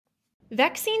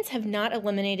Vaccines have not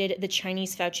eliminated the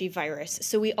Chinese Fauci virus,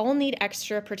 so we all need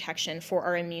extra protection for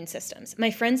our immune systems. My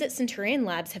friends at Centurion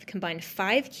Labs have combined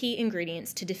 5 key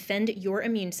ingredients to defend your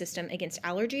immune system against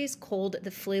allergies, cold, the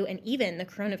flu, and even the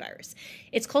coronavirus.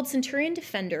 It's called Centurion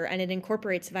Defender, and it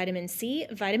incorporates vitamin C,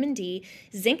 vitamin D,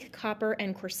 zinc, copper,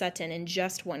 and quercetin in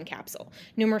just 1 capsule.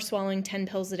 No more swallowing 10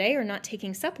 pills a day or not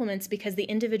taking supplements because the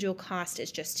individual cost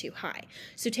is just too high.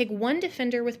 So take 1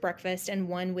 Defender with breakfast and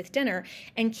 1 with dinner,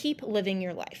 and keep living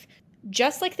your life.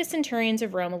 Just like the Centurions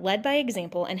of Rome led by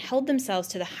example and held themselves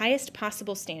to the highest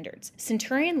possible standards,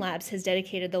 Centurion Labs has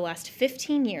dedicated the last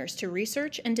 15 years to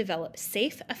research and develop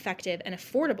safe, effective, and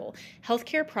affordable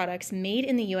healthcare products made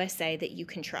in the USA that you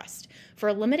can trust. For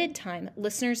a limited time,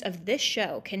 listeners of this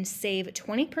show can save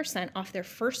 20% off their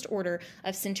first order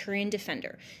of Centurion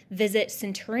Defender. Visit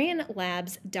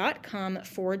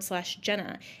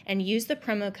centurionlabs.com/Jenna and use the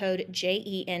promo code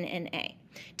JENNA.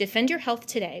 Defend your health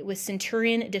today with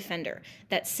Centurion Defender.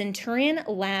 That's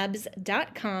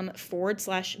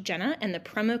centurionlabs.com/Jenna and the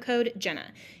promo code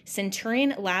Jenna.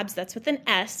 Centurion Labs, that's with an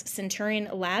S,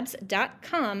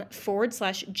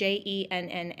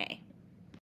 centurionlabs.com/JENNA.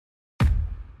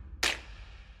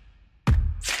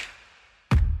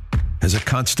 As a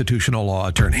constitutional law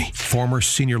attorney, former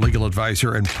senior legal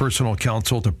advisor, and personal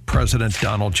counsel to President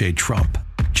Donald J. Trump,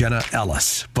 Jenna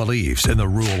Ellis believes in the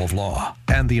rule of law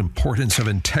and the importance of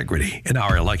integrity in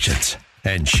our elections.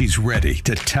 And she's ready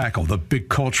to tackle the big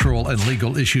cultural and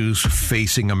legal issues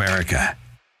facing America.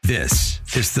 This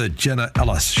is the Jenna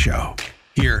Ellis Show.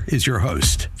 Here is your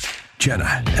host,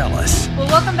 Jenna Ellis. Well,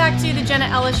 welcome back to the Jenna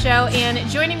Ellis Show, and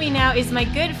joining me now is my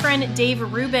good friend Dave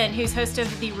Rubin, who's host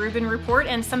of the Rubin Report,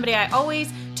 and somebody I always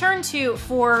turn to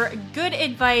for good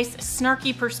advice,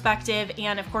 snarky perspective,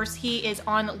 and of course he is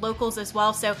on Locals as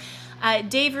well. So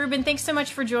Dave Rubin, thanks so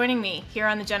much for joining me here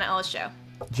on the Jenna Ellis Show.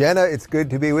 Jenna, it's good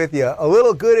to be with you. A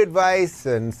little good advice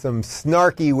and some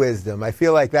snarky wisdom. I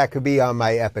feel like that could be on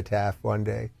my epitaph one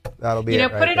day. That'll be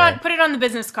put it on the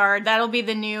business card. That'll be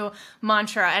the new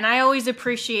mantra. And I always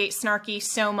appreciate snarky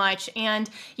so much. And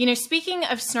speaking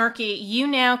of snarky, you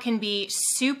now can be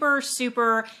super,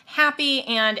 super happy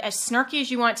and as snarky as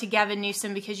you want to Gavin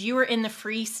Newsom because you are in the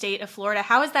free state of Florida.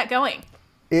 How is that going?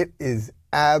 It is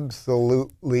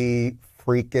absolutely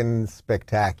freaking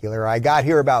spectacular. I got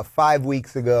here about 5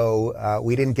 weeks ago.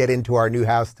 We didn't get into our new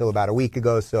house till about a week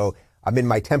ago, so I'm in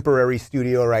my temporary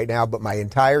studio right now, but my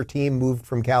entire team moved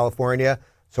from California,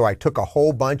 so I took a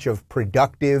whole bunch of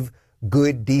productive,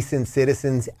 good, decent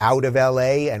citizens out of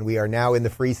LA, and we are now in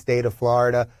the free state of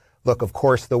Florida. Look, of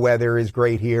course the weather is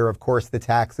great here. Of course the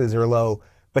taxes are low,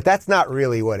 but that's not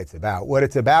really what it's about. What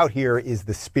it's about here is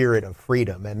the spirit of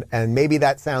freedom, and maybe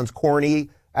that sounds corny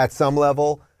at some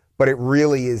level, but it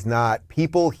really is not.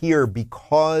 People here,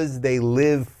 because they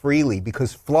live freely,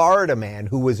 because Florida Man,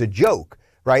 who was a joke,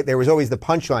 right? There was always the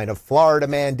punchline of Florida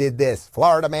Man did this,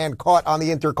 Florida Man caught on the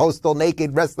intercoastal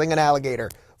naked wrestling an alligator,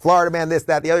 Florida Man this,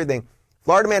 that, the other thing.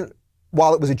 Florida Man,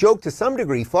 while it was a joke to some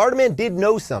degree, Florida Man did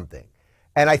know something.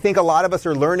 And I think a lot of us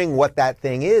are learning what that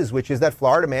thing is, which is that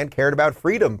Florida Man cared about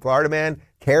freedom. Florida Man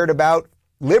cared about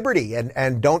liberty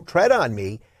and don't tread on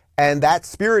me. And that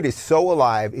spirit is so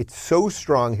alive. It's so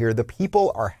strong here. The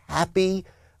people are happy.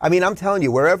 I mean, I'm telling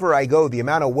you, wherever I go, the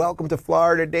amount of welcome to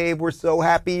Florida, Dave, we're so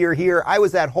happy you're here. I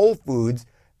was at Whole Foods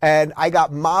and I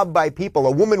got mobbed by people.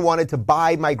 A woman wanted to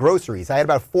buy my groceries. I had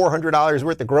about $400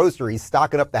 worth of groceries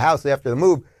stocking up the house after the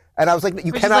move. And I was like,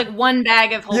 you cannot. Which is like one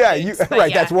bag of Whole Foods.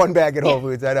 Right. That's one bag at Whole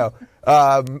Foods. I know.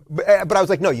 But I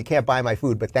was like, no, you can't buy my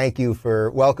food. But thank you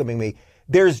for welcoming me.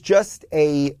 There is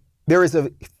a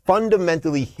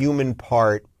fundamentally human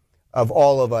part of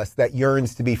all of us that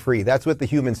yearns to be free. That's what the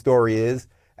human story is,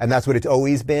 and that's what it's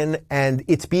always been, and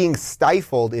it's being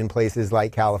stifled in places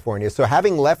like California. So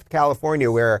having left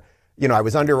California where, I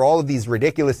was under all of these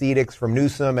ridiculous edicts from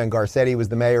Newsom, and Garcetti was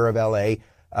the mayor of LA,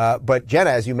 but Jenna,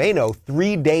 as you may know,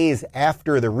 3 days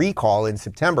after the recall in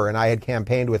September, and I had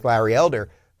campaigned with Larry Elder,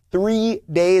 3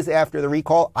 days after the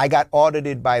recall, I got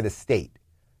audited by the state.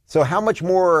 So how much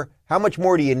more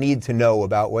do you need to know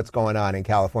about what's going on in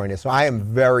California? So I am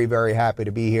very, very happy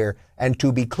to be here. And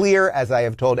to be clear, as I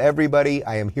have told everybody,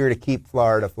 I am here to keep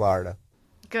Florida, Florida.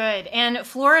 Good. And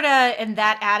Florida and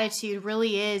that attitude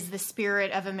really is the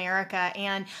spirit of America.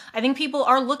 And I think people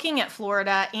are looking at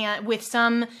Florida and with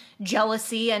some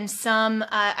jealousy and some,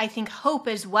 I think, hope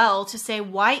as well to say,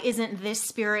 why isn't this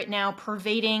spirit now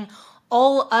pervading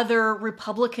all other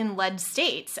Republican-led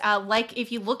states? Like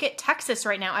if you look at Texas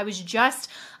right now, I was just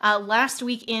last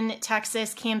week in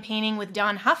Texas campaigning with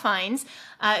Don Huffines,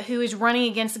 who is running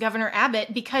against Governor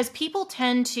Abbott, because people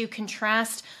tend to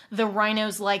contrast the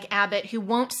rhinos like Abbott who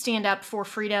won't stand up for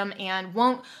freedom and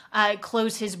won't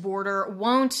close his border,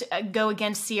 won't go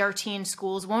against CRT in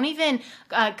schools, won't even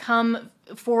come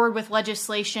forward with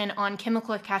legislation on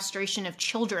chemical castration of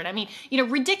children. I mean,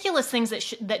 ridiculous things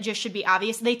that just should be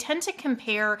obvious. They tend to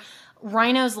compare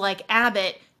rhinos like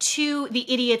Abbott to the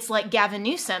idiots like Gavin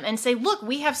Newsom and say, look,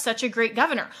 we have such a great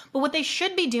governor. But what they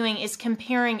should be doing is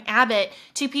comparing Abbott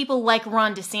to people like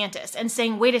Ron DeSantis and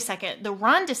saying, wait a second, the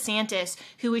Ron DeSantis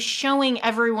who is showing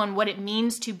everyone what it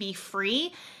means to be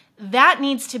free, that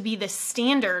needs to be the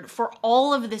standard for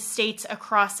all of the states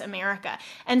across America.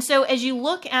 And so as you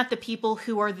look at the people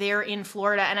who are there in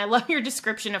Florida, and I love your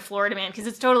description of Florida Man, because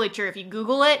it's totally true. If you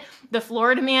Google it, the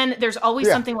Florida Man, there's always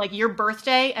something like your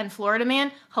birthday and Florida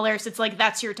Man. Hilarious. It's like,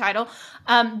 that's your title.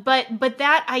 But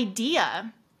that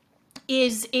idea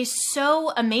is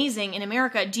so amazing in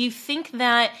America. Do you think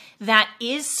that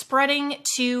is spreading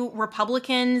to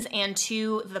Republicans and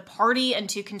to the party and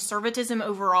to conservatism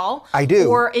overall? I do.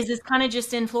 Or is this kind of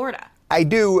just in Florida? I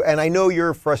do, and I know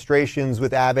your frustrations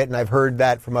with Abbott, and I've heard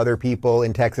that from other people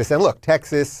in Texas. And look,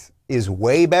 Texas is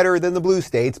way better than the blue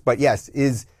states, but yes,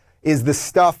 is the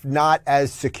stuff not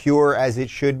as secure as it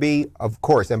should be? Of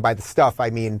course, and by the stuff, I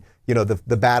mean,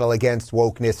 the battle against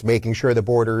wokeness, making sure the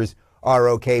borders are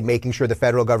okay, making sure the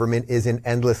federal government isn't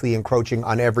endlessly encroaching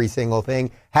on every single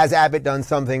thing. Has Abbott done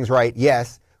some things right?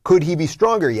 Yes. Could he be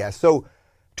stronger? Yes. So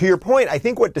to your point, I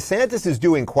think what DeSantis is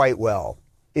doing quite well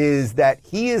is that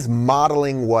he is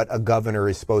modeling what a governor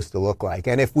is supposed to look like.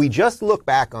 And if we just look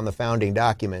back on the founding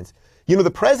documents,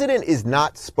 the president is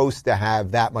not supposed to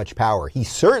have that much power. He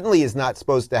certainly is not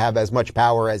supposed to have as much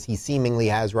power as he seemingly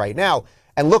has right now.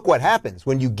 And look what happens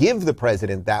when you give the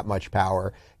president that much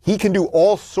power. He can do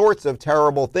all sorts of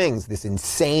terrible things. This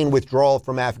insane withdrawal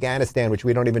from Afghanistan, which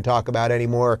we don't even talk about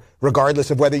anymore,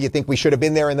 regardless of whether you think we should have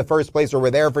been there in the first place or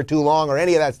we're there for too long or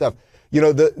any of that stuff.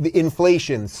 The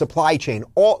inflation, supply chain,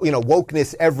 all,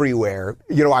 wokeness everywhere.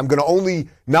 I'm going to only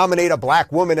nominate a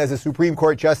black woman as a Supreme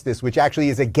Court justice, which actually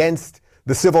is against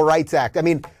the Civil Rights Act. I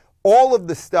mean, all of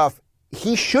the stuff.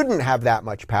 He shouldn't have that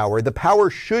much power. The power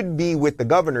should be with the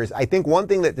governors. I think one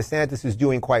thing that DeSantis is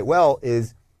doing quite well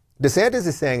is DeSantis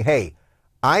is saying, hey,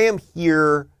 I am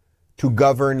here to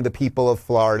govern the people of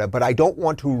Florida, but I don't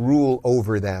want to rule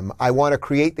over them. I want to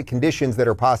create the conditions that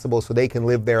are possible so they can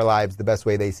live their lives the best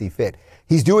way they see fit.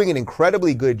 He's doing an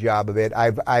incredibly good job of it.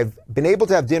 I've been able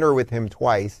to have dinner with him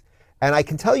twice. And I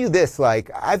can tell you this,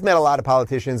 I've met a lot of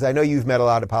politicians. I know you've met a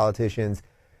lot of politicians.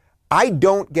 I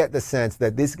don't get the sense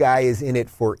that this guy is in it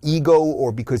for ego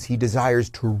or because he desires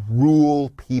to rule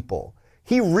people.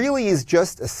 He really is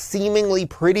just a seemingly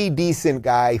pretty decent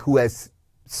guy who has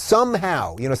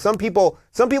somehow, some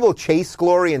people chase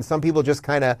glory and some people just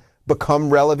kind of become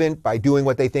relevant by doing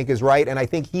what they think is right. And I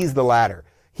think he's the latter.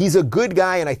 He's a good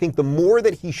guy. And I think the more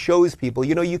that he shows people,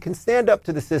 you can stand up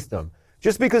to the system.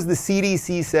 Just because the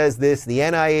CDC says this, the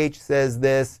NIH says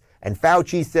this, and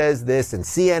Fauci says this, and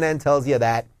CNN tells you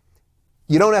that,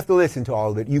 you don't have to listen to all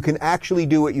of it. You can actually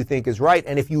do what you think is right.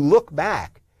 And if you look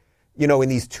back, in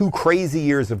these 2 crazy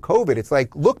years of COVID, it's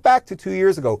like, look back to 2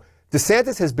 years ago.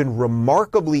 DeSantis has been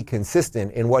remarkably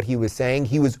consistent in what he was saying.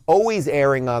 He was always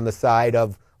erring on the side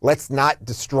of let's not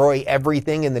destroy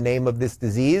everything in the name of this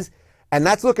disease. And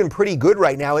that's looking pretty good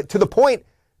right now, to the point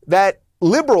that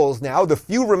liberals now, the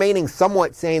few remaining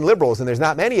somewhat sane liberals, and there's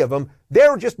not many of them,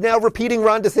 they're just now repeating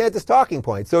Ron DeSantis' talking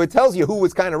points. So it tells you who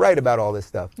was kind of right about all this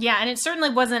stuff. Yeah, and it certainly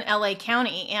wasn't LA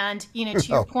County. And, to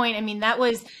your point, I mean,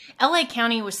 LA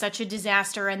County was such a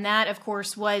disaster. And that, of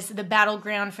course, was the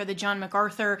battleground for the John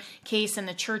MacArthur case and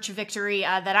the church victory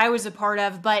that I was a part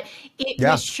of. But it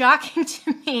was shocking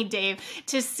to me, Dave,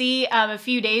 to see a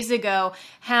few days ago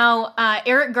how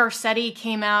Eric Garcetti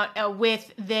came out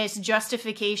with this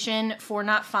justification for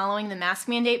not following the mask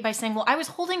mandate by saying, well, I was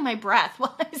holding my breath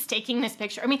while I was taking this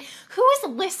picture. I mean, who is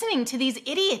listening to these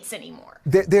idiots anymore?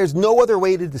 There's no other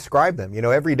way to describe them.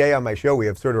 Every day on my show, we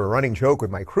have sort of a running joke with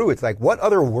my crew. It's like, what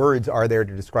other words are there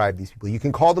to describe these people? You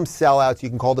can call them sellouts. You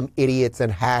can call them idiots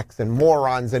and hacks and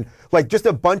morons and just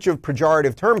a bunch of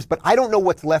pejorative terms. But I don't know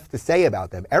what's left to say about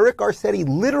them. Eric Garcetti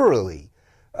literally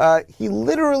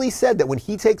said that when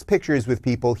he takes pictures with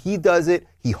people, he does it.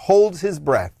 He holds his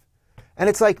breath. And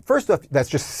it's like, first off, that's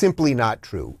just simply not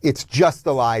true. It's just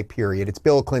a lie, period. It's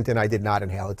Bill Clinton, I did not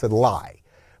inhale. It's a lie.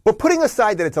 But putting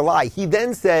aside that it's a lie, he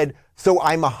then said, so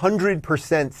I'm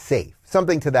 100% safe,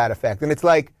 something to that effect. And it's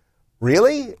like,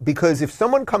 really? Because if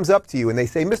someone comes up to you and they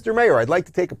say, Mr. Mayor, I'd like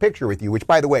to take a picture with you, which,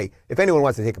 by the way, if anyone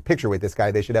wants to take a picture with this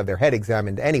guy, they should have their head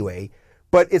examined anyway.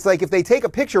 But it's like if they take a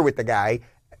picture with the guy,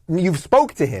 you've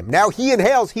spoke to him. Now he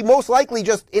inhales. He most likely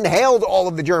just inhaled all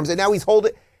of the germs, and now he's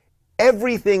holding.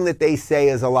 everything that they say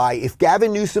is a lie. If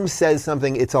Gavin Newsom says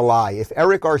something, it's a lie. If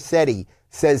Eric Garcetti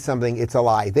says something, it's a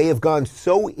lie. They have gone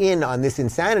so in on this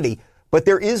insanity, but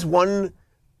there is one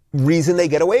reason they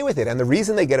get away with it. And the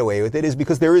reason they get away with it is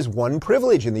because there is one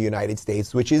privilege in the United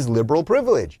States, which is liberal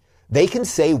privilege. They can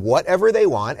say whatever they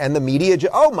want, and the media,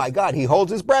 oh my God, he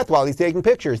holds his breath while he's taking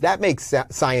pictures. That makes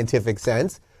scientific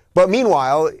sense. But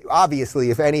meanwhile, obviously,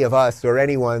 if any of us or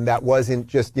anyone that wasn't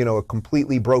just, a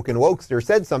completely broken wokester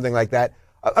said something like that,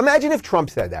 imagine if Trump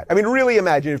said that. I mean, really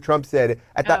imagine if Trump said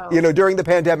at that, during the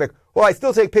pandemic, well, I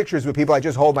still take pictures with people, I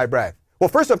just hold my breath. Well,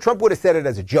 first off, Trump would have said it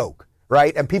as a joke,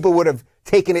 right? And people would have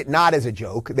taken it not as a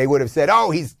joke. They would have said,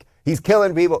 oh, he's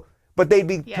killing people. But they'd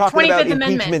be talking about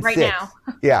impeachment right 6. Now.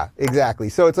 Yeah, exactly.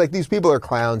 So it's like these people are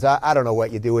clowns. I don't know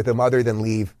what you do with them other than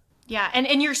leave. Yeah,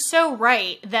 and you're so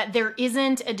right that there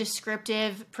isn't a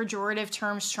descriptive, pejorative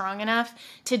term strong enough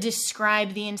to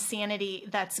describe the insanity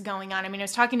that's going on. I mean, I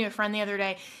was talking to a friend the other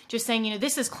day just saying,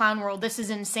 this is clown world, this is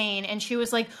insane. And she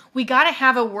was like, we got to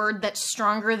have a word that's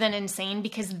stronger than insane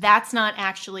because that's not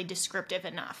actually descriptive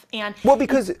enough. And well,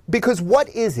 because what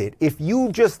is it if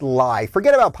you just lie?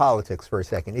 Forget about politics for a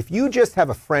second. If you just have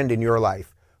a friend in your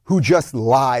life who just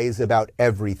lies about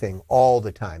everything all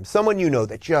the time, someone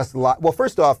that just lies. Well,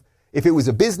 first off, if it was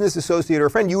a business associate or a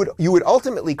friend, you would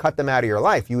ultimately cut them out of your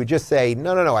life. You would just say,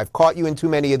 no, I've caught you in too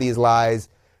many of these lies.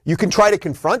 You can try to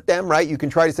confront them, right? You can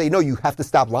try to say, no, you have to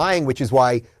stop lying, which is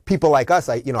why people like us,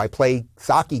 I play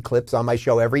Psaki clips on my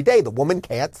show every day. The woman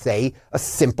can't say a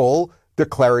simple,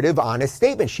 declarative, honest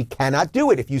statement. She cannot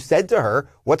do it. If you said to her,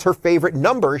 what's her favorite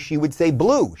number? She would say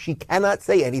blue. She cannot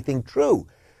say anything true.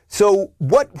 So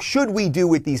what should we do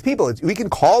with these people? We can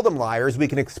call them liars. We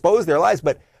can expose their lies,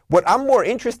 but what I'm more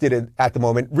interested in at the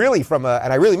moment, really and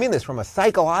I really mean this from a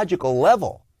psychological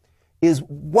level, is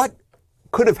what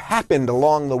could have happened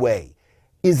along the way.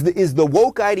 Is the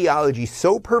woke ideology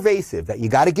so pervasive that you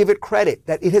got to give it credit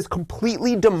that it has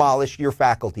completely demolished your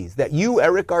faculties, that you,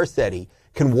 Eric Garcetti,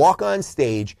 can walk on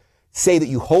stage, say that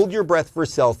you hold your breath for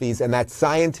selfies and that's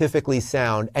scientifically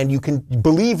sound and you can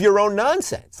believe your own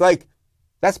nonsense. Like,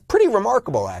 that's pretty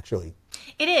remarkable, actually.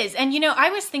 It is. And, I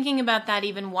was thinking about that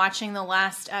even watching the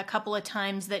last couple of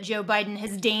times that Joe Biden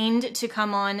has deigned to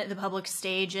come on the public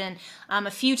stage. And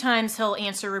a few times he'll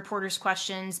answer reporters'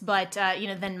 questions, but,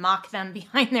 then mock them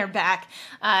behind their back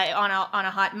on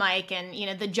a hot mic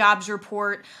and, the jobs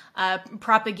report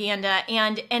propaganda.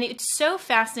 And it's so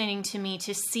fascinating to me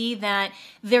to see that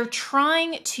they're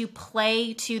trying to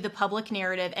play to the public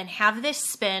narrative and have this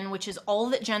spin, which is all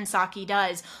that Jen Psaki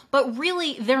does. But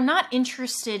really, they're not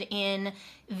interested in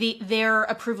their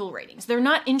approval ratings. They're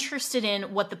not interested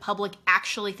in what the public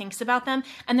actually thinks about them,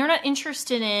 and they're not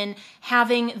interested in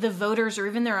having the voters or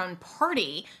even their own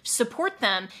party support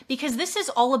them, because this is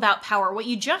all about power. What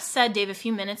you just said, Dave, a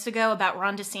few minutes ago about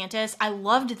Ron DeSantis, I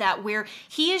loved that, where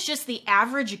he is just the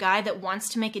average guy that wants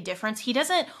to make a difference. He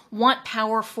doesn't want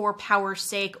power for power's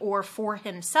sake or for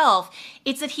himself.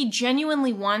 It's that he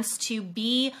genuinely wants to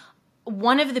be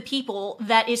one of the people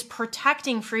that is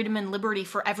protecting freedom and liberty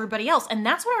for everybody else. And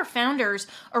that's what our founders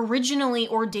originally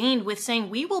ordained with saying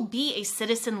we will be a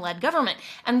citizen-led government.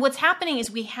 And what's happening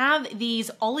is we have these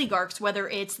oligarchs, whether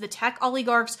it's the tech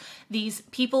oligarchs, these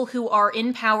people who are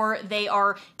in power, they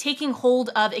are taking hold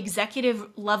of executive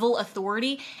level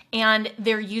authority, and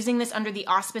they're using this under the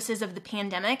auspices of the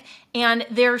pandemic. And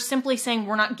they're simply saying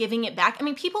we're not giving it back. I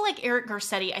mean, people like Eric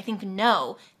Garcetti, I think,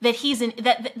 know that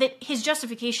that his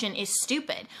justification is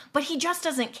stupid, but he just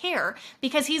doesn't care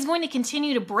because he's going to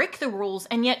continue to break the rules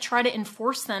and yet try to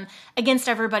enforce them against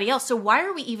everybody else. So why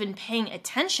are we even paying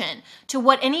attention to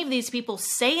what any of these people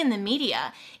say in the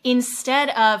media instead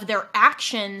of their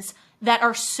actions that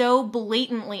are so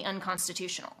blatantly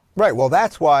unconstitutional? Right. Well,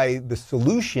 that's why the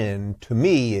solution to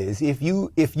me is if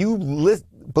you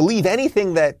believe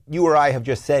anything that you or I have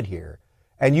just said here,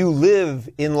 and you live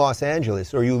in Los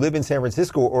Angeles, or you live in San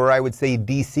Francisco, or I would say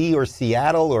DC or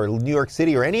Seattle or New York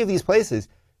City or any of these places,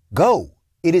 go.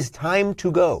 It is time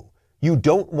to go. You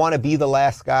don't want to be the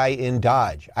last guy in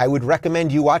Dodge. I would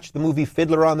recommend you watch the movie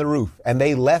Fiddler on the Roof, and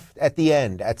they left at the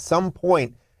end. At some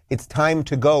point, it's time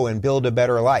to go and build a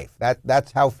better life.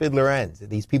 That's how Fiddler ends.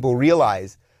 These people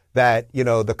realize that,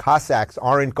 the Cossacks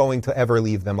aren't going to ever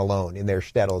leave them alone in their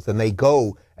shtetls, and they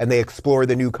go and they explore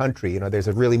the new country. There's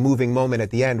a really moving moment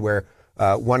at the end where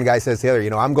one guy says to the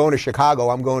other, I'm going to Chicago,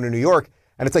 I'm going to New York.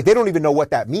 And it's like, they don't even know what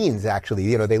that means,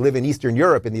 actually. They live in Eastern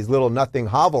Europe in these little nothing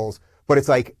hovels, but it's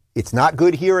like, it's not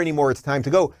good here anymore. It's time to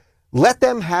go. Let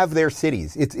them have their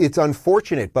cities. It's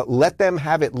unfortunate, but let them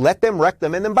have it. Let them wreck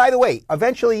them. And then, by the way,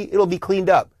 eventually it'll be cleaned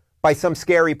up by some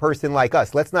scary person like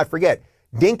us. Let's not forget,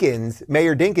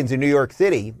 Mayor Dinkins in New York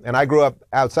City, and I grew up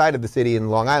outside of the city in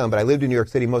Long Island, but I lived in New York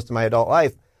City most of my adult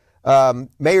life.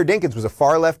 Mayor Dinkins was a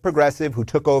far-left progressive who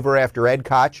took over after Ed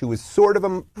Koch, who was sort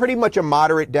of pretty much a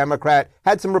moderate Democrat,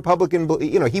 had some Republican,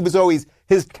 he was always,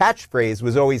 his catchphrase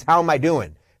was always, "How am I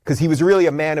doing?" Because he was really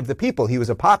a man of the people. He was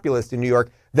a populist in New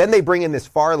York. Then they bring in this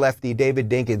far-lefty David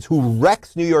Dinkins, who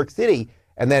wrecks New York City.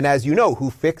 And then, as you know, who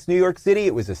fixed New York City?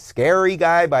 It was a scary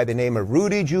guy by the name of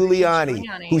Rudy Giuliani,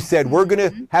 who said, we're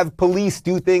going to have police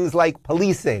do things like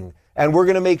policing, and we're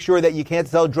going to make sure that you can't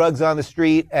sell drugs on the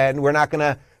street, and we're not going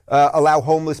to allow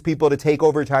homeless people to take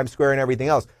over Times Square and everything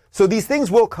else. So these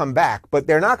things will come back, but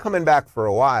they're not coming back for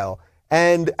a while.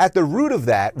 And at the root of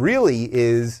that really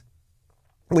is,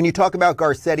 when you talk about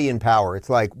Garcettian power, it's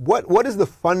like, what is the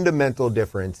fundamental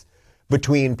difference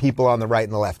between people on the right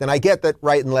and the left? And I get that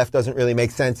right and left doesn't really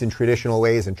make sense in traditional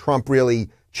ways, and Trump really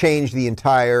changed the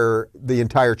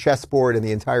entire chessboard and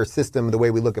the entire system, the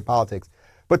way we look at politics.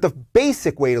 But the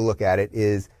basic way to look at it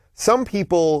is, some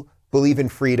people believe in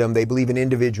freedom, they believe in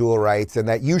individual rights, and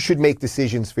that you should make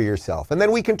decisions for yourself. And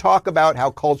then we can talk about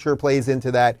how culture plays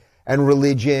into that, and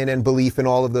religion and belief in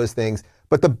all of those things.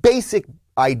 But the basic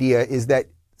idea is that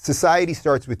society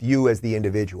starts with you as the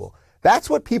individual.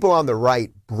 That's what people on the right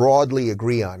broadly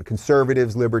agree on.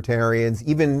 Conservatives, libertarians,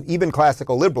 even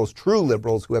classical liberals, true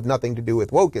liberals who have nothing to do with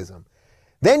wokeism.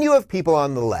 Then you have people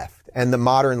on the left and the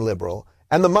modern liberal.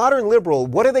 And the modern liberal,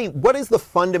 what is the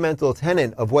fundamental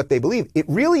tenet of what they believe? It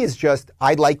really is just,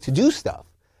 I'd like to do stuff.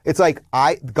 It's like,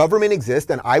 government exists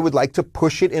and I would like to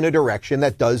push it in a direction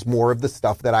that does more of the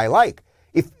stuff that I like.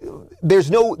 If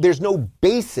there's no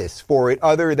basis for it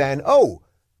other than,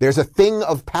 there's a thing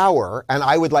of power, and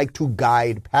I would like to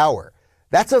guide power.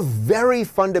 That's a very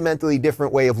fundamentally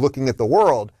different way of looking at the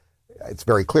world. It's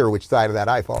very clear which side of that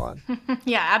I fall on.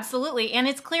 Yeah, absolutely. And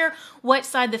it's clear what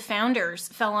side the founders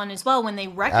fell on as well when they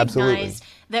recognized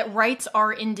that rights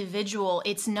are individual.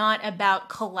 It's not about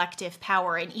collective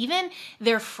power. And even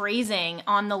their phrasing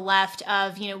on the left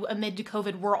of, amid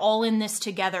COVID, we're all in this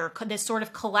together, this sort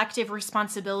of collective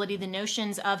responsibility, the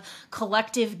notions of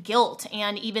collective guilt,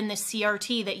 and even the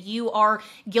CRT, that you are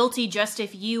guilty just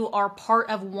if you are part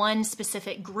of one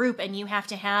specific group, and you have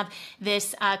to have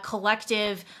this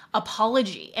collective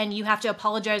apology, and you have to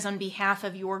apologize on behalf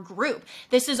of your group.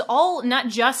 This is all not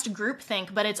just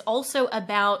groupthink, but it's also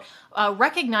about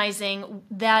recognizing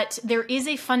that there is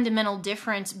a fundamental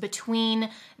difference between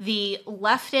the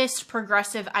leftist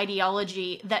progressive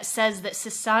ideology that says that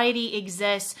society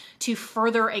exists to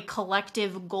further a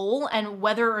collective goal, and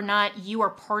whether or not you are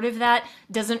part of that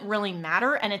doesn't really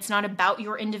matter, and it's not about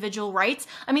your individual rights.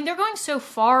 I mean, they're going so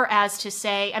far as to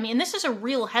say, and this is a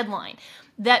real headline,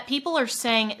 that people are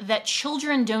saying that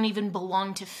children don't even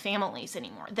belong to families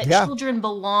anymore, that children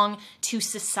belong to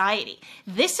society.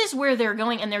 This is where they're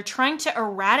going, and they're trying to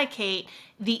eradicate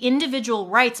the individual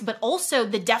rights, but also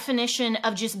the definition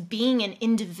of just being an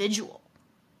individual.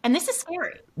 And this is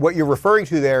scary. What you're referring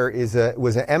to there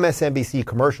was an MSNBC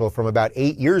commercial from about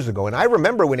 8 years ago. And I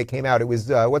remember when it came out, it was,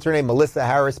 what's her name, Melissa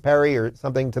Harris Perry or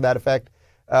something to that effect.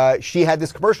 She had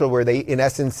this commercial where they, in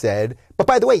essence, said, but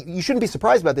by the way, you shouldn't be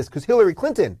surprised about this because Hillary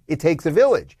Clinton, it takes a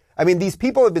village. I mean, these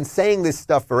people have been saying this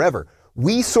stuff forever.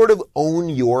 We sort of own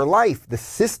your life. The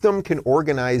system can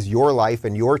organize your life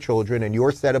and your children and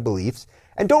your set of beliefs,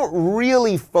 and don't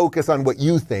really focus on what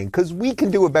you think, because we can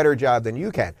do a better job than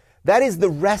you can. That is the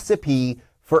recipe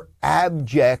for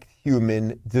abject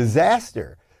human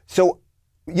disaster. So,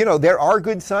 there are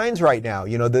good signs right now.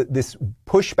 This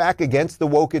pushback against the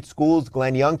woke at schools,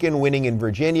 Glenn Youngkin winning in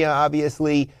Virginia,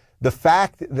 obviously. The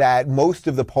fact that most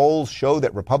of the polls show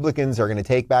that Republicans are going to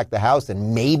take back the House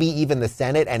and maybe even the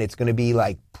Senate, and it's going to be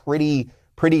like pretty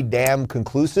damn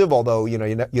conclusive, although, you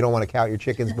don't want to count your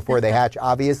chickens before they hatch,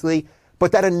 obviously.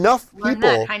 But that enough people...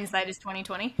 That hindsight is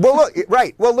 20/20. Well, look,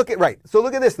 right. Well, look at So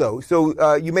look at this, though.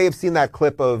 So you may have seen that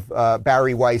clip of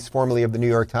Barry Weiss, formerly of the New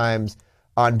York Times,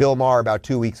 on Bill Maher about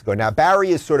 2 weeks ago. Now,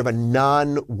 Barry is sort of a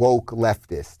non-woke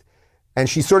leftist. And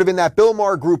she's sort of in that Bill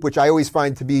Maher group, which I always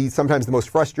find to be sometimes the most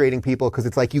frustrating people, because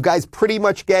it's like, you guys pretty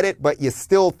much get it, but you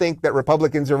still think that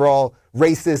Republicans are all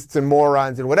racists and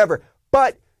morons and whatever.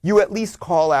 But you at least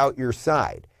call out your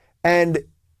side. And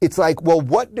it's like, well,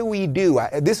 what do we do?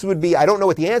 This would be, I don't know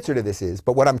what the answer to this is,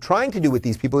 but what I'm trying to do with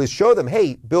these people is show them,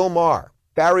 hey, Bill Maher,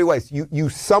 Barry Weiss, you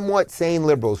somewhat sane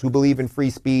liberals who believe in free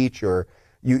speech, or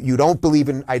you don't believe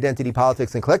in identity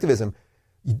politics and collectivism.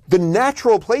 The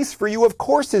natural place for you, of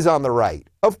course, is on the right.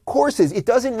 Of course is. It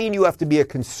doesn't mean you have to be a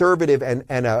conservative and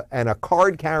a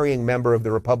card-carrying member of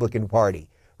the Republican Party,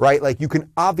 right? Like, you can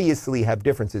obviously have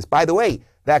differences. By the way,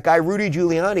 that guy Rudy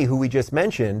Giuliani, who we just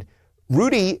mentioned,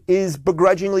 Rudy is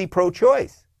begrudgingly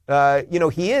pro-choice.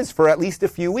 He is for at least a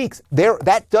few weeks.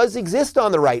 That does exist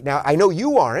on the right. Now, I know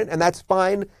you aren't, and that's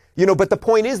fine. But the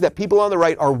point is that people on the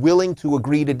right are willing to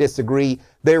agree to disagree.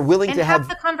 They're willing to have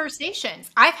the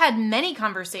conversations. I've had many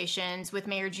conversations with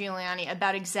Mayor Giuliani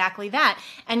about exactly that.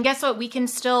 And guess what? We can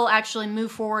still actually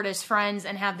move forward as friends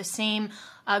and have the same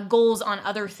goals on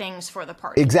other things for the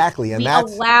party. Exactly. And we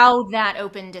allow that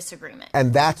open disagreement.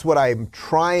 And that's what I'm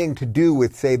trying to do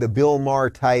with, say, the Bill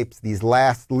Maher types, these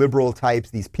last liberal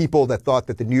types, these people that thought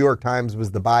that the New York Times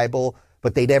was the Bible,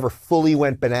 but they never fully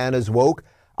went bananas woke.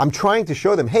 I'm trying to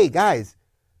show them, hey, guys,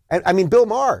 I mean, Bill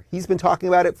Maher, he's been talking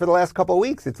about it for the last couple of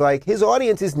weeks. It's like his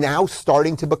audience is now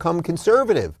starting to become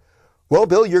conservative. Well,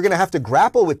 Bill, you're going to have to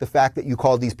grapple with the fact that you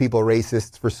called these people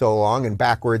racists for so long and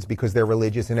backwards because they're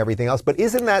religious and everything else. But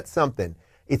isn't that something?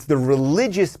 It's the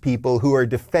religious people who are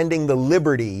defending the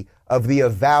liberty of the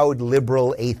avowed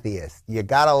liberal atheist. You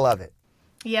got to love it.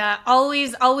 Yeah,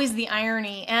 always the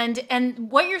irony. And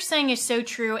what you're saying is so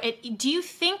true. Do you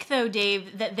think, though,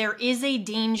 Dave, that there is a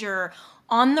danger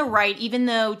on the right, even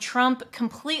though Trump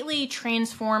completely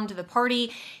transformed the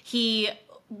party, he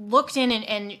looked in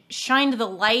and shined the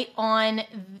light on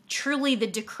truly the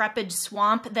decrepit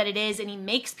swamp that it is, and he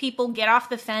makes people get off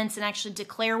the fence and actually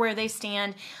declare where they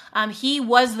stand. He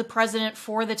was the president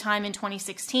for the time in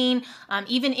 2016.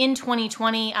 Even in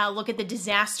 2020, look at the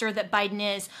disaster that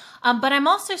Biden is. But I'm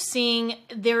also seeing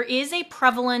there is a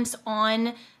prevalence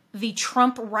on the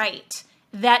Trump right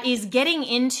that is getting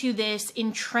into this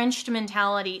entrenched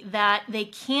mentality that they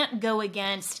can't go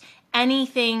against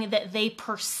anything that they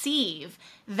perceive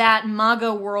that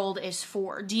MAGA world is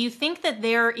for. Do you think that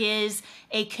there is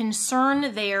a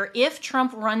concern there if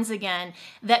Trump runs again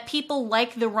that people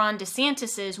like the Ron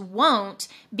DeSantis's won't,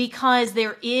 because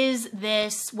there is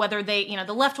this, whether they,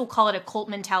 the left will call it a cult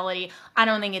mentality. I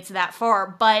don't think it's that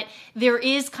far, but there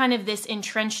is kind of this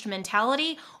entrenched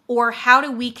mentality. Or how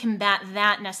do we combat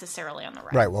that necessarily on the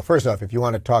right? Right. Well, first off, if you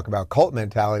want to talk about cult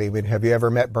mentality, I mean, have you ever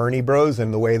met Bernie Bros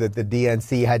and the way that the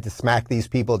DNC had to smack these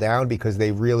people down because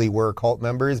they really were cult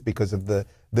members because of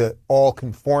the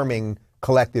all-conforming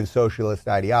collective socialist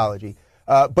ideology?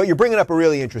 But you're bringing up a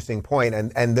really interesting point,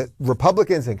 and the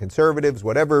Republicans and conservatives,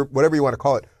 whatever you want to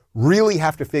call it, really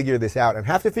have to figure this out and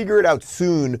have to figure it out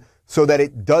soon so that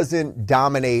it doesn't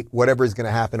dominate whatever is going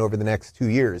to happen over the next 2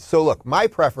 years. So look, my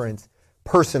preference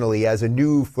personally, as a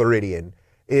new Floridian,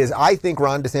 is I think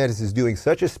Ron DeSantis is doing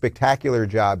such a spectacular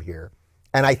job here.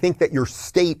 And I think that your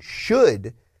state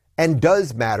should and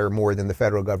does matter more than the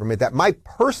federal government, that my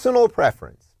personal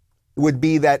preference would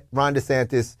be that Ron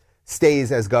DeSantis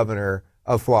stays as governor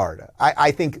of Florida.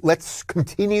 I think let's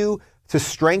continue to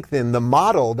strengthen the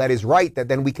model that is right, that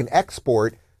then we can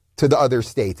export to the other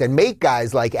states and make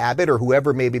guys like Abbott or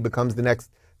whoever maybe becomes the next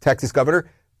Texas governor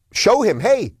show him,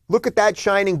 hey, look at that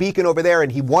shining beacon over there, and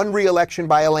he won re-election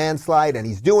by a landslide, and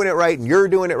he's doing it right, and you're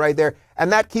doing it right there, and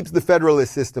that keeps the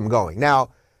federalist system going.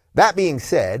 Now, that being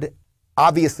said,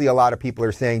 obviously a lot of people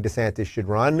are saying DeSantis should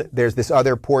run. There's this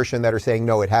other portion that are saying,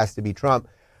 no, it has to be Trump.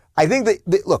 I think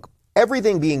that look,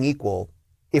 everything being equal,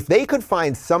 if they could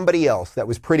find somebody else that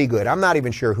was pretty good, I'm not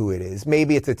even sure who it is.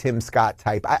 Maybe it's a Tim Scott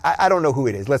type. I don't know who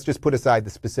it is. Let's just put aside the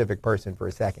specific person for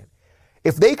a second.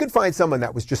 If they could find someone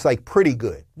that was just like pretty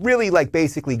good, really like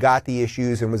basically got the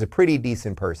issues and was a pretty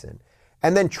decent person,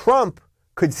 and then Trump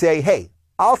could say, hey,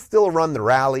 I'll still run the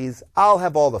rallies, I'll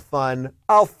have all the fun,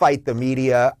 I'll fight the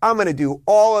media, I'm going to do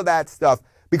all of that stuff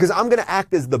because I'm going to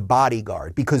act as the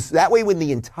bodyguard, because that way when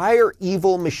the entire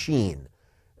evil machine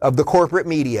of the corporate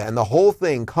media and the whole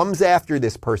thing comes after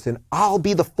this person, I'll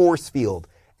be the force field.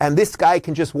 And this guy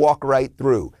can just walk right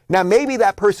through. Now, maybe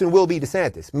that person will be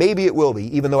DeSantis. Maybe it will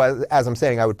be, even though, as I'm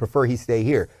saying, I would prefer he stay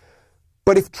here.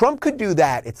 But if Trump could do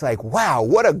that, it's like, wow,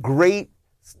 what a great,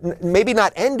 maybe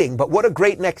not ending, but what a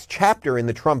great next chapter in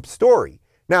the Trump story.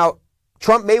 Now,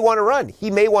 Trump may want to run.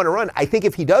 He may want to run. I think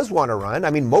if he does want to run,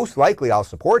 I mean, most likely I'll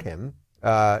support him,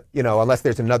 unless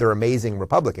there's another amazing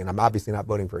Republican. I'm obviously not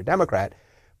voting for a Democrat.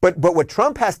 But what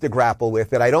Trump has to grapple with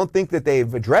that I don't think that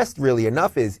they've addressed really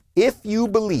enough is if you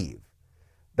believe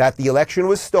that the election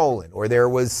was stolen or there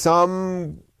was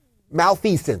some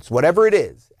malfeasance, whatever it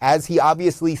is, as he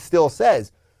obviously still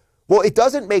says, well, it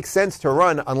doesn't make sense to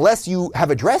run unless you have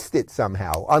addressed it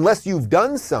somehow, unless you've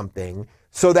done something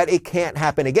so that it can't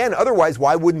happen again. Otherwise,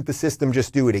 why wouldn't the system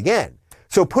just do it again?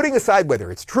 So putting aside whether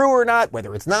it's true or not,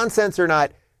 whether it's nonsense or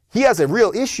not, he has a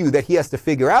real issue that he has to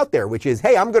figure out there, which is,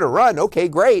 hey, I'm going to run. Okay,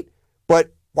 great.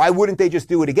 But why wouldn't they just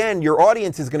do it again? Your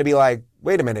audience is going to be like,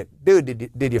 wait a minute, dude,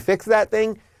 did you fix that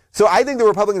thing? So I think the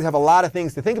Republicans have a lot of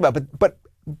things to think about. But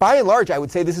by and large, I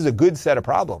would say this is a good set of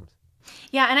problems.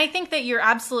 Yeah, and I think that you're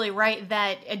absolutely right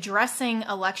that addressing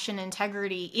election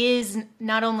integrity is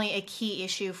not only a key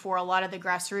issue for a lot of the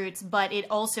grassroots, but it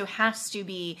also has to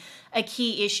be a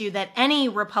key issue that any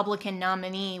Republican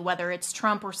nominee, whether it's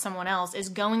Trump or someone else, is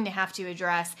going to have to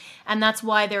address. And that's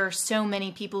why there are so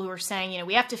many people who are saying,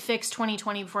 we have to fix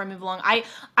 2020 before we move along.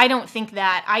 I don't think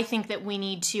that. I think that we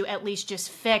need to at least just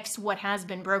fix what has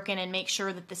been broken and make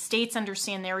sure that the states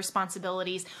understand their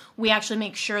responsibilities. We actually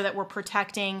make sure that we're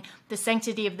protecting the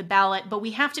sanctity of the ballot, but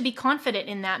we have to be confident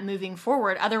in that moving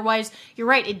forward. Otherwise, you're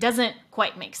right, it doesn't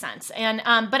quite make sense. And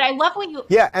but I love what you...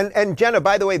 Yeah, and Jenna,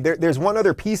 by the way, there's one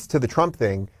other piece to the Trump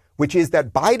thing, which is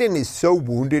that Biden is so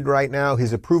wounded right now.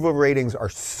 His approval ratings are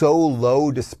so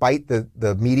low despite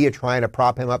the media trying to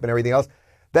prop him up and everything else,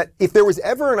 that if there was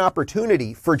ever an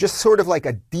opportunity for just sort of like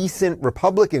a decent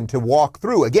Republican to walk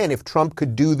through, again, if Trump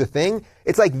could do the thing,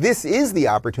 it's like this is the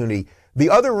opportunity. The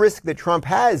other risk that Trump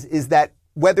has is that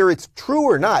whether it's true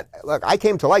or not, look, I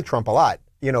came to like Trump a lot,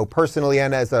 personally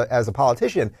and as a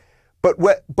politician. But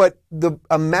the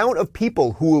amount of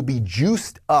people who will be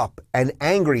juiced up and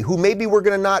angry, who maybe we're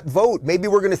going to not vote, maybe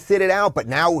we're going to sit it out, but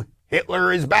now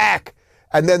Hitler is back,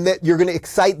 and then you're going to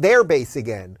excite their base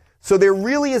again. So there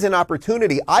really is an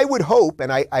opportunity. I would hope,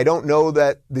 and I don't know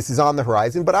that this is on the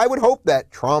horizon, but I would hope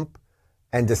that Trump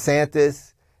and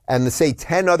DeSantis and the, say,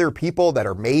 10 other people that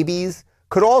are maybes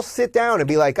could all sit down and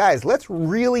be like, guys, let's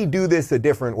really do this a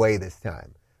different way this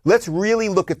time. Let's really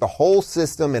look at the whole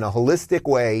system in a holistic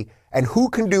way and who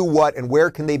can do what and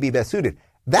where can they be best suited.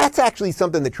 That's actually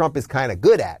something that Trump is kind of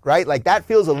good at, right? Like that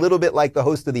feels a little bit like the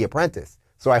host of The Apprentice.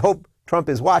 So I hope Trump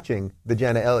is watching the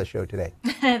Jenna Ellis show today.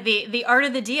 the art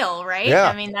of the deal, right? Yeah.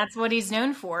 I mean, that's what he's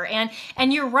known for. And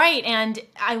you're right. And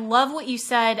I love what you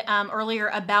said earlier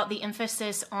about the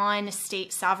emphasis on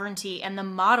state sovereignty and the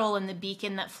model and the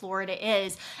beacon that Florida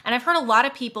is. And I've heard a lot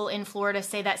of people in Florida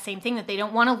say that same thing, that they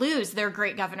don't want to lose their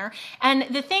great governor.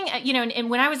 And the thing, and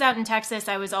when I was out in Texas,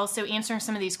 I was also answering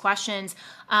some of these questions,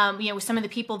 with some of the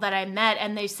people that I met,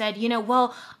 and they said,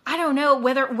 well, I don't know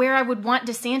where I would want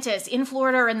DeSantis, in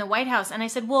Florida or in the White House. And I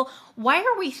said, well, why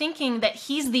are we thinking that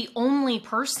he's the only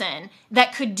person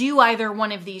that could do either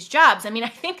one of these jobs? I mean, I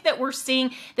think that we're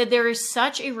seeing that there is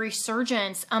such a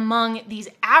resurgence among these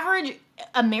average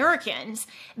Americans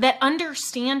that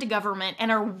understand government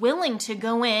and are willing to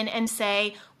go in and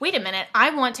say, wait a minute,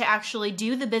 I want to actually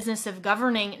do the business of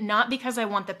governing, not because I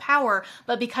want the power,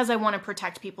 but because I want to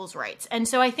protect people's rights. And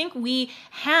so I think we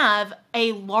have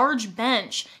a large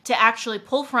bench to actually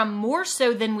pull from, more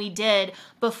so than we did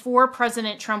before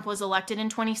President Trump was elected in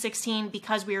 2016,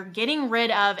 because we are getting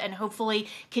rid of and hopefully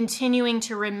continuing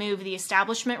to remove the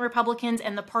establishment Republicans,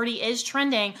 and the party is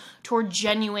trending toward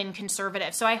genuine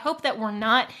conservatives. So I hope that we're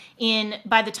not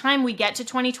by the time we get to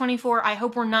 2024, I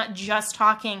hope we're not just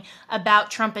talking about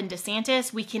Trump and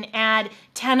DeSantis. We can add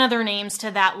 10 other names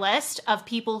to that list of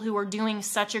people who are doing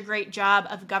such a great job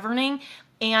of governing,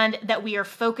 and that we are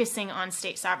focusing on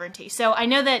state sovereignty. So I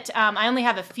know that I only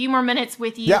have a few more minutes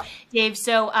with you, Dave.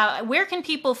 So where can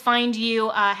people find you?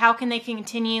 How can they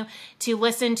continue to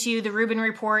listen to the Rubin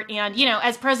Report? And,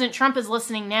 as President Trump is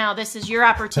listening now, this is your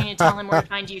opportunity to tell him where to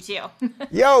find you too.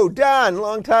 Yo, Don,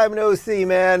 long time no see,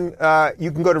 man.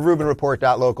 You can go to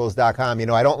rubinreport.locals.com.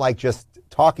 I don't like just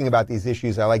talking about these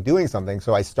issues. I like doing something.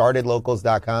 So I started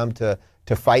locals.com to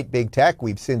fight big tech.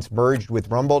 We've since merged with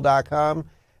rumble.com.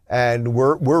 And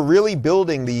we're really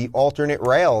building the alternate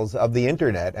rails of the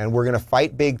internet. And we're going to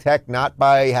fight big tech, not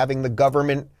by having the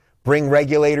government bring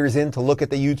regulators in to look at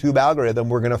the YouTube algorithm.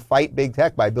 We're going to fight big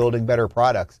tech by building better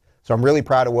products. So I'm really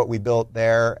proud of what we built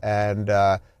there. And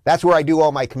that's where I do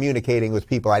all my communicating with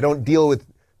people. I don't deal with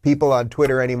people on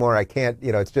Twitter anymore. I can't,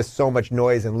 it's just so much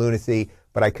noise and lunacy.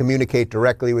 But I communicate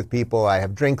directly with people. I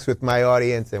have drinks with my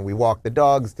audience, and we walk the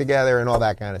dogs together and all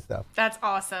that kind of stuff. That's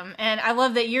awesome. And I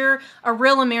love that you're a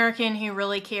real American who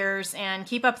really cares, and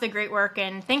keep up the great work.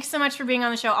 And thanks so much for being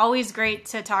on the show. Always great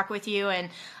to talk with you and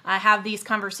have these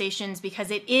conversations,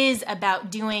 because it is about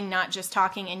doing, not just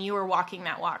talking, and you are walking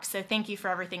that walk. So thank you for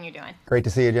everything you're doing. Great to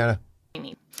see you, Jenna.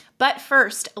 But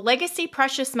first, Legacy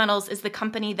Precious Metals is the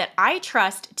company that I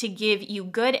trust to give you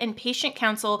good and patient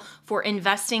counsel for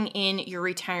investing in your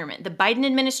retirement. The Biden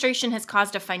administration has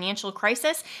caused a financial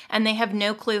crisis, and they have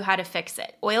no clue how to fix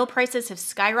it. Oil prices have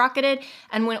skyrocketed,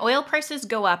 and when oil prices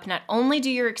go up, not only do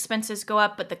your expenses go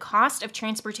up, but the cost of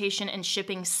transportation and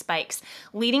shipping spikes,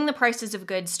 leading the prices of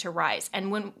goods to rise.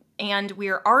 And we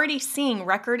are already seeing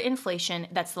record inflation.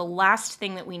 That's the last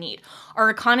thing that we need. Our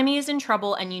economy is in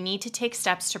trouble, and you need to take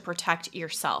steps to protect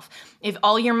yourself. If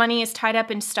all your money is tied up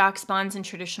in stocks, bonds, and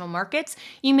traditional markets,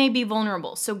 you may be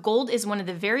vulnerable. So gold is one of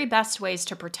the very best ways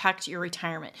to protect your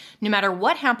retirement. No matter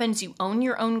what happens, you own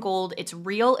your own gold. It's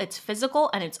real, it's physical,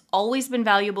 and it's always been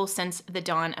valuable since the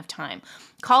dawn of time.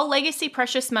 Call Legacy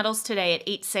Precious Metals today at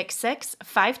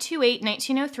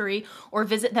 866-528-1903 or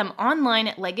visit them online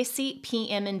at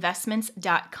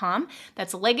legacypminvestments.com.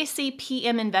 That's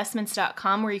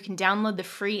legacypminvestments.com, where you can download the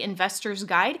free investor's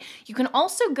guide. You can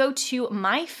also go to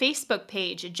my Facebook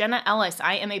page, Jenna Ellis.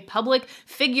 I am a public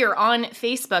figure on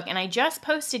Facebook, and I just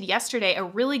posted yesterday a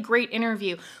really great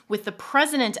interview with the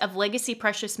president of Legacy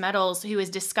Precious Metals, who is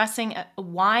discussing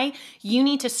why you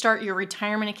need to start your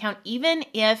retirement account even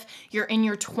if you're in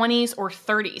your 20s or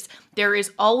 30s. There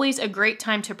is always a great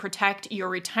time to protect your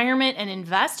retirement and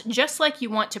invest, just like you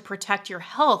want to protect your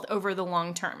health over the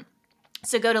long term.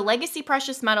 So go to Legacy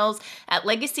Precious Metals at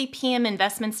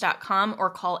legacypminvestments.com or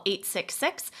call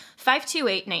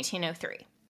 866-528-1903.